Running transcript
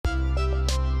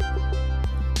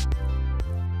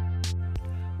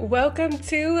Welcome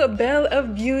to Belle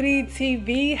of Beauty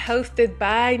TV, hosted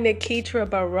by Nikitra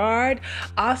Barard,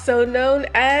 also known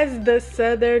as the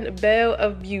Southern Belle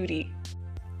of Beauty.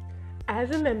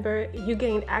 As a member, you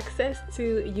gain access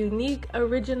to unique,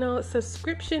 original,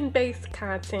 subscription-based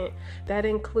content that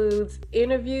includes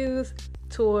interviews,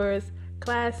 tours,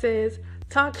 classes,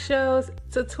 talk shows,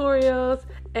 tutorials,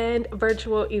 and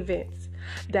virtual events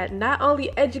that not only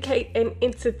educate and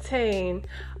entertain,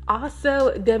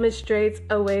 also demonstrates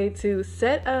a way to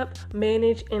set up,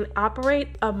 manage, and operate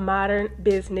a modern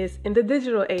business in the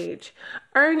digital age,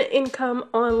 earn income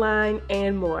online,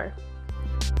 and more.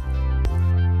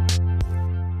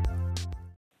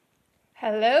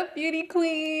 Hello, beauty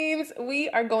queens. We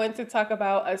are going to talk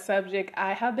about a subject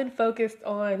I have been focused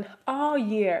on all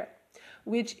year,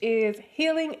 which is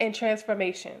healing and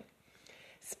transformation.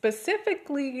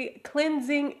 Specifically,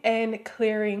 cleansing and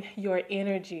clearing your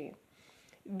energy.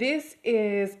 This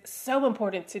is so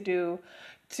important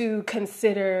to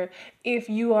consider if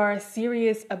you are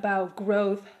serious about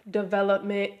growth,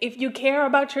 development, if you care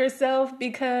about yourself,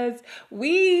 because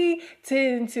we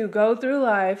tend to go through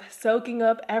life soaking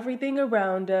up everything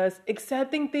around us,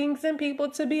 accepting things and people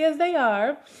to be as they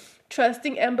are,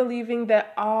 trusting and believing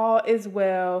that all is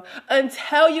well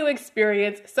until you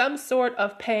experience some sort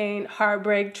of pain,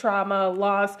 heartbreak, trauma,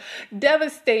 loss,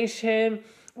 devastation.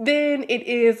 Then it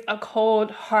is a cold,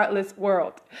 heartless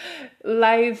world.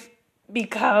 Life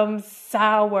becomes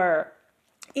sour.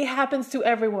 It happens to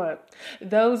everyone.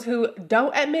 Those who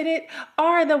don't admit it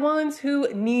are the ones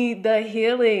who need the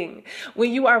healing.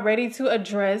 When you are ready to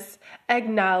address,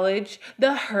 acknowledge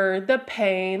the hurt, the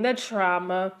pain, the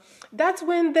trauma, that's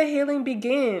when the healing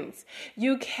begins.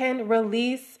 You can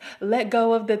release, let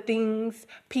go of the things,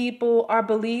 people, or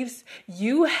beliefs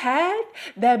you had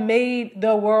that made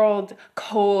the world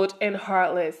cold and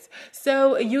heartless.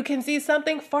 So you can see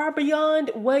something far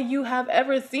beyond what you have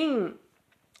ever seen.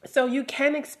 So you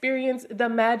can experience the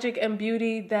magic and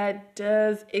beauty that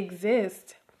does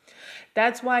exist.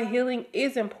 That's why healing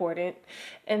is important,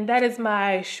 and that is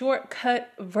my shortcut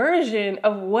version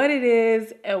of what it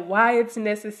is and why it's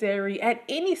necessary at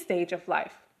any stage of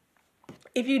life.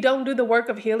 If you don't do the work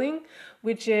of healing,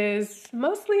 which is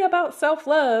mostly about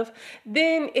self-love,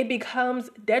 then it becomes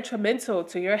detrimental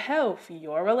to your health,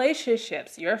 your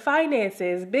relationships, your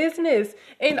finances, business,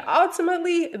 and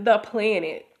ultimately the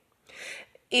planet.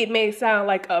 It may sound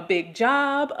like a big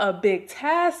job, a big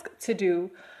task to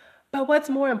do, but what's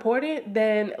more important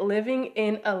than living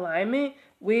in alignment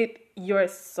with your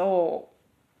soul?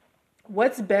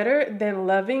 What's better than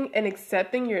loving and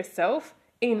accepting yourself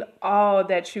in all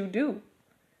that you do?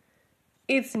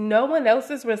 It's no one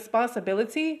else's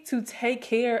responsibility to take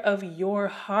care of your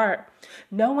heart.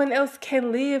 No one else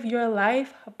can live your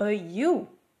life but you.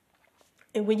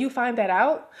 And when you find that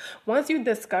out, once you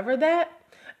discover that,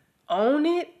 own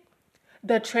it,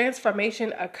 the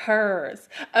transformation occurs.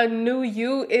 A new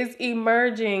you is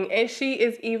emerging, and she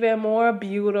is even more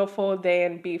beautiful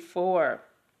than before.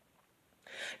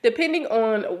 Depending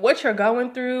on what you're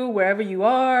going through, wherever you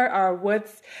are, or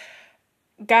what's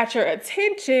got your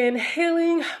attention,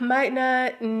 healing might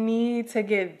not need to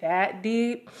get that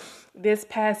deep. This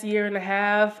past year and a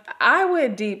half, I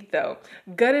went deep though.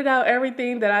 Gutted out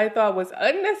everything that I thought was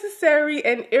unnecessary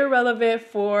and irrelevant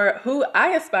for who I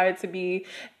aspire to be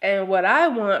and what I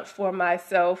want for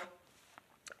myself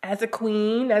as a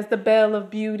queen, as the Belle of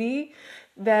Beauty.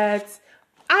 That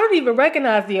I don't even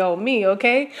recognize the old me,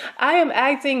 okay? I am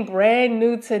acting brand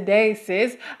new today,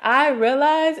 sis. I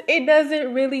realize it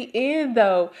doesn't really end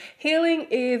though. Healing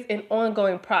is an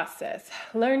ongoing process.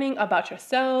 Learning about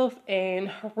yourself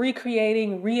and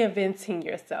recreating, reinventing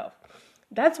yourself.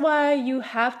 That's why you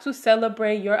have to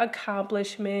celebrate your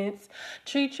accomplishments,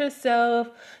 treat yourself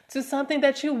to something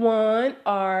that you want,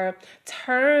 or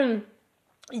turn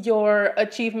your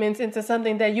achievements into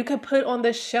something that you can put on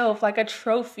the shelf like a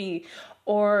trophy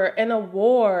or an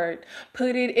award.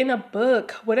 Put it in a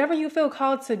book, whatever you feel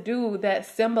called to do that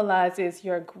symbolizes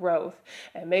your growth.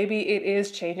 And maybe it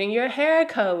is changing your hair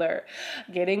color,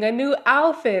 getting a new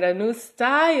outfit, a new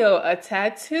style, a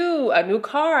tattoo, a new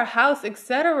car, house,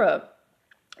 etc.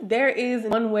 There is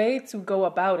one way to go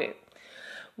about it.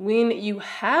 When you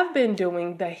have been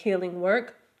doing the healing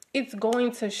work, it's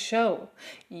going to show.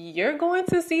 You're going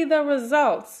to see the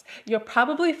results. You'll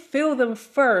probably feel them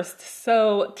first,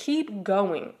 so keep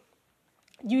going.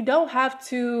 You don't have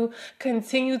to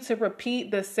continue to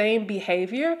repeat the same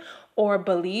behavior or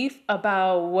belief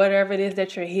about whatever it is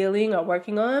that you're healing or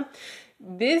working on.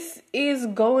 This is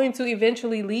going to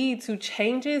eventually lead to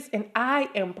changes, and I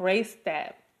embrace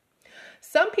that.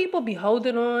 Some people be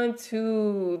holding on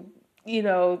to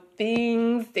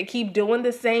things. They keep doing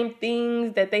the same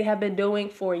things that they have been doing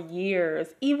for years,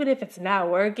 even if it's not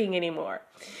working anymore.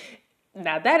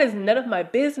 Now, that is none of my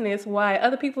business why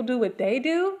other people do what they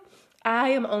do. I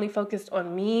am only focused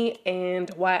on me and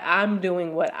why I'm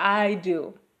doing what I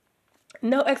do.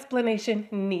 No explanation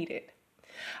needed.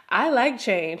 I like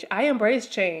change. I embrace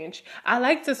change. I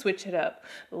like to switch it up.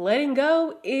 Letting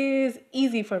go is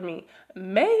easy for me.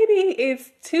 Maybe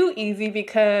it's too easy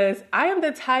because I am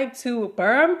the type to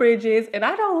burn bridges and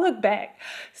I don't look back.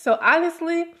 So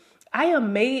honestly, I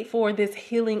am made for this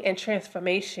healing and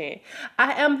transformation.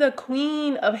 I am the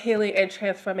queen of healing and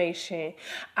transformation.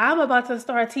 I'm about to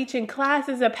start teaching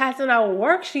classes and passing out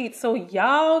worksheets so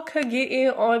y'all could get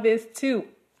in on this too.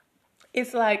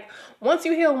 It's like once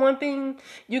you heal one thing,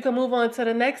 you can move on to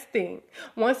the next thing.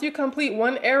 Once you complete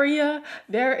one area,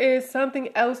 there is something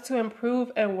else to improve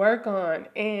and work on.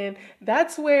 And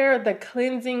that's where the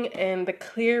cleansing and the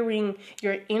clearing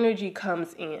your energy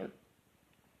comes in.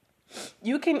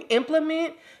 You can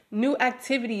implement new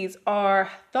activities or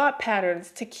thought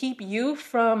patterns to keep you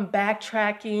from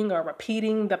backtracking or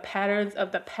repeating the patterns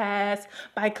of the past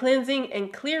by cleansing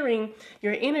and clearing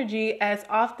your energy as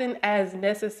often as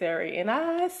necessary. And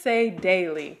I say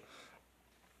daily.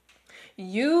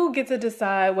 You get to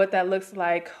decide what that looks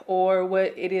like or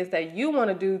what it is that you want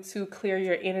to do to clear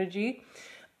your energy.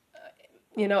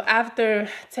 After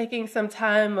taking some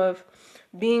time of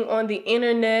being on the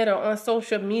internet or on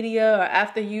social media, or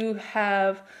after you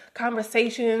have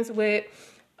conversations with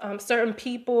certain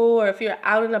people, or if you're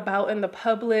out and about in the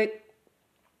public,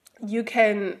 you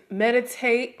can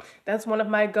meditate. That's one of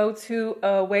my go-to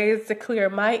ways to clear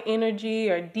my energy,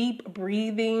 or deep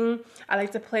breathing. I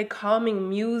like to play calming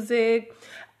music.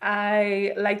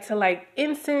 I like to light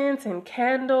incense and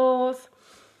candles.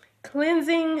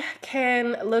 Cleansing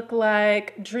can look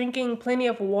like drinking plenty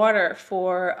of water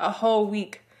for a whole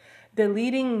week,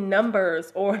 deleting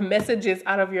numbers or messages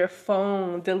out of your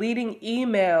phone, deleting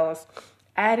emails,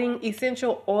 adding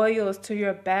essential oils to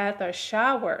your bath or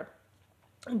shower.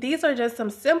 These are just some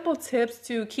simple tips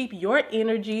to keep your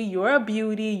energy, your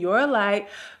beauty, your light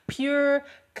pure,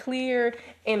 clear,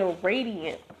 and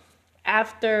radiant.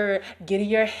 After getting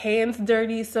your hands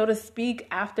dirty, so to speak,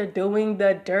 after doing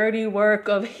the dirty work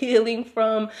of healing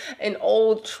from an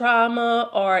old trauma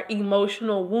or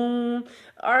emotional wound,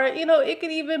 or, it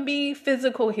could even be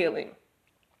physical healing.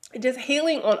 Just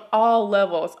healing on all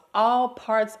levels, all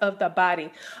parts of the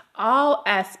body, all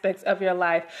aspects of your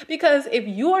life. Because if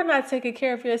you are not taking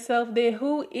care of yourself, then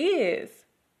who is?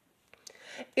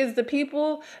 Is the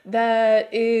people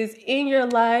that is in your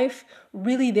life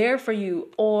really there for you,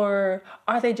 or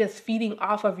are they just feeding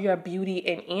off of your beauty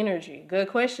and energy? Good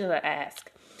question to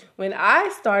ask. When I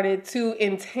started to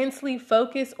intensely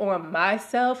focus on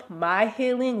myself, my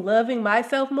healing, loving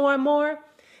myself more and more,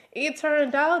 it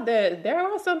turned out that there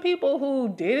were some people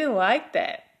who didn't like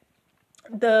that.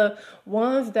 The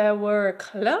ones that were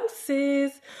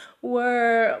closest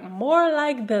were more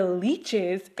like the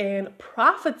leeches and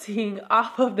profiting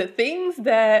off of the things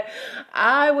that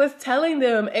I was telling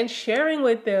them and sharing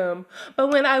with them.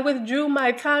 But when I withdrew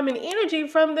my time and energy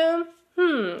from them,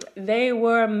 they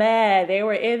were mad. They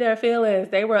were in their feelings.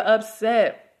 They were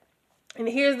upset. And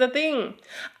here's the thing.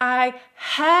 I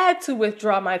had to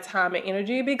withdraw my time and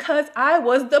energy because I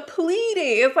was depleted.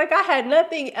 It's like I had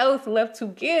nothing else left to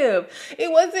give.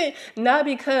 It wasn't not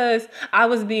because I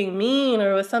was being mean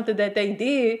or it was something that they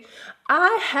did.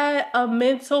 I had a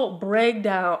mental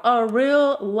breakdown, a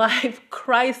real life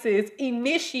crisis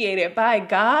initiated by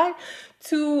God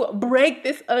to break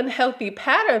this unhealthy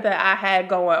pattern that I had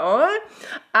going on.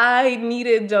 I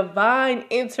needed divine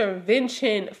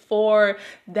intervention for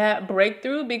that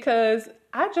breakthrough because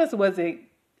I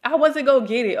wasn't gonna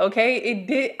get it,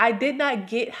 okay? I did not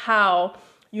get how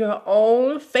your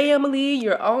own family,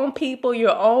 your own people,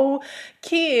 your own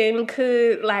kin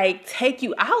could take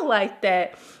you out like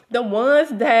that. The ones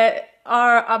that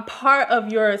are a part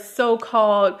of your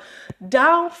so-called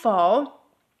downfall,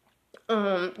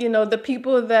 the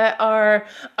people that are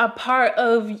a part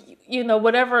of,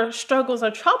 whatever struggles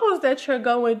or troubles that you're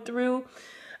going through,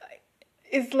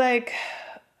 it's like,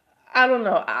 I don't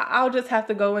know. I'll just have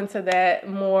to go into that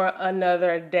more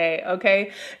another day,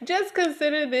 okay? Just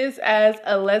consider this as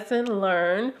a lesson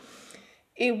learned.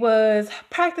 It was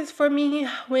practice for me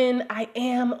when I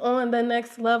am on the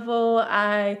next level.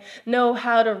 I know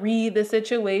how to read the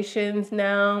situations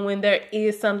now when there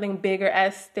is something bigger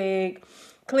at stake.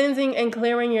 Cleansing and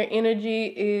clearing your energy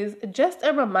is just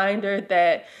a reminder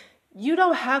that you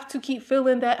don't have to keep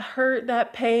feeling that hurt,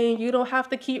 that pain. You don't have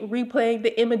to keep replaying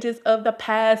the images of the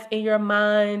past in your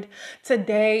mind.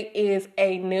 Today is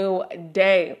a new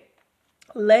day.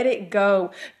 Let it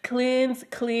go. Cleanse,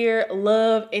 clear,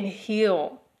 love, and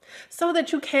heal so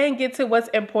that you can get to what's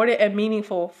important and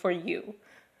meaningful for you.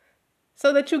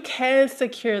 So that you can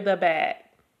secure the bag,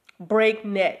 break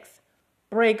necks,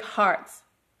 break hearts.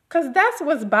 Because that's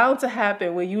what's bound to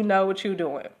happen when you know what you're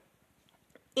doing.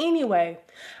 Anyway,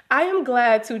 I am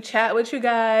glad to chat with you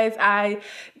guys. I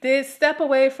did step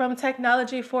away from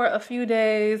technology for a few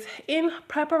days in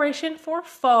preparation for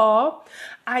fall.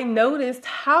 I noticed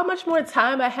how much more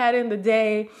time I had in the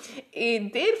day.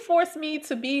 It did force me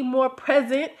to be more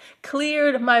present,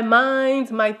 cleared my mind,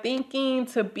 my thinking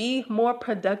to be more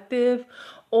productive,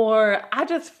 or I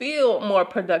just feel more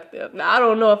productive. Now, I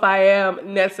don't know if I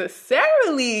am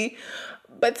necessarily,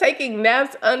 but taking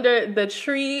naps under the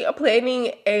tree,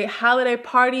 planning a holiday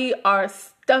party, or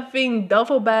stuffing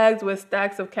duffel bags with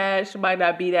stacks of cash might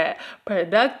not be that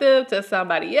productive to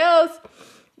somebody else.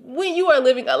 When you are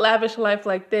living a lavish life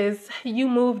like this, you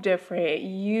move different.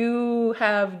 You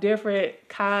have different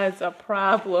kinds of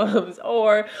problems,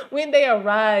 or when they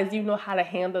arise, you know how to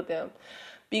handle them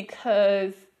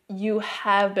because you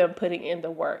have been putting in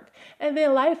the work. And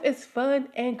then life is fun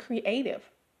and creative.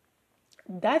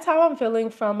 That's how I'm feeling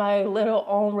from my little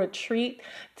own retreat,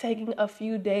 taking a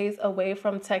few days away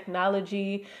from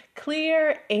technology,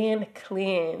 clear and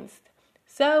cleansed.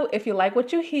 So if you like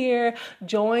what you hear,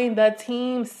 join the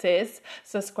team, sis.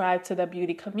 Subscribe to the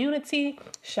beauty community,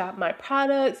 shop my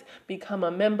products, become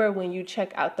a member when you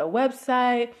check out the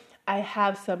website. I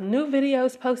have some new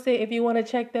videos posted if you want to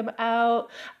check them out.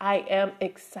 I am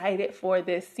excited for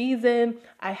this season.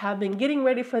 I have been getting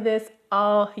ready for this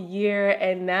all year,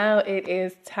 and now it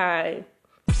is time.